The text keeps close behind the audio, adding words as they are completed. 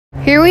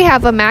Here we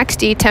have a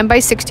MAXXD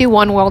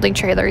 10’x61 welding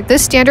trailer.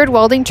 This standard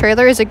welding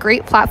trailer is a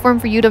great platform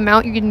for you to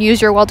mount and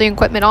use your welding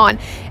equipment on.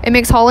 It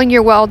makes hauling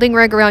your welding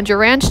rig around your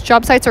ranch,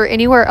 job sites, or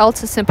anywhere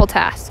else a simple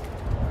task.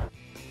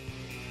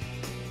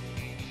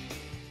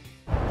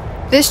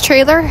 This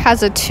trailer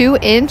has a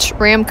 2-inch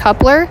ram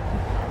coupler,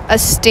 a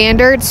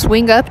standard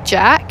swing-up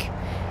jack,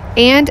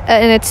 and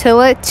an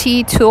Attila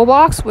T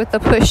toolbox with a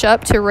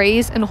push-up to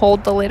raise and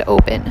hold the lid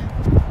open.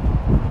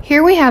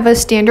 Here we have a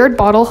standard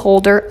bottle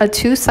holder, a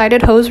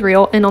 2-sided hose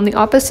reel, and on the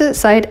opposite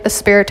side, a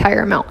spare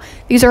tire mount.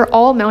 These are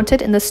all mounted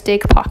in the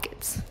stake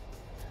pockets.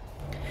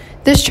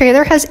 This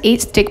trailer has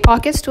 8 stake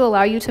pockets to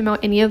allow you to mount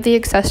any of the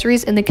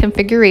accessories in the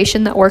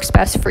configuration that works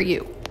best for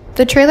you.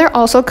 The trailer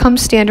also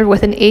comes standard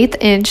with an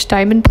 1/8-inch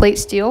diamond plate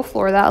steel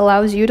floor that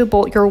allows you to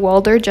bolt your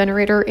welder,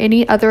 generator, or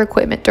any other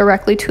equipment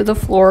directly to the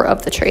floor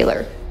of the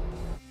trailer.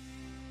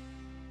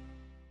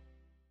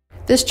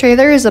 This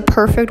trailer is a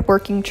perfect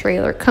working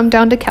trailer. Come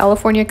down to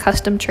California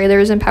Custom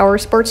Trailers and Power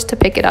Sports to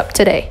pick it up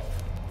today.